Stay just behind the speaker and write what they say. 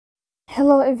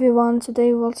Hello everyone,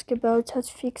 today we'll talk about how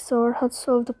to fix or how to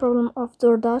solve the problem of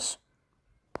DoorDash.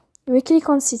 We click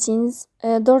on settings,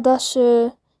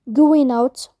 DoorDash going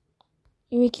out,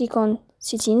 we click on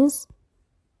settings.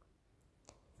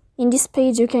 In this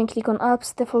page you can click on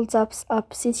apps, default apps,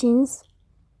 app settings.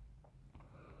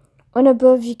 On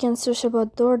above you can search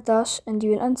about DoorDash and you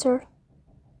will enter.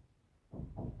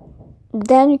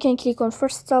 Then you can click on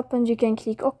first stop and you can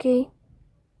click OK.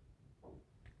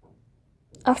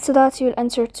 After that you will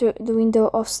enter to the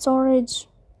window of storage.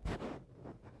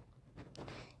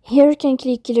 Here you can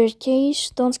click clear cache.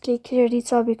 Don't click clear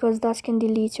data because that can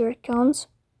delete your account.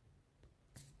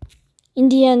 In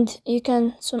the end you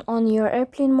can turn on your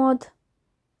airplane mode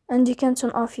and you can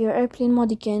turn off your airplane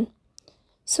mode again.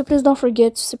 So please don't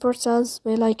forget to support us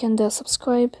by like and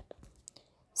subscribe.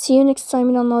 See you next time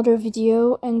in another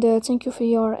video, and thank you for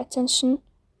your attention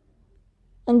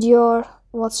and your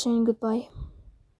watching. Goodbye.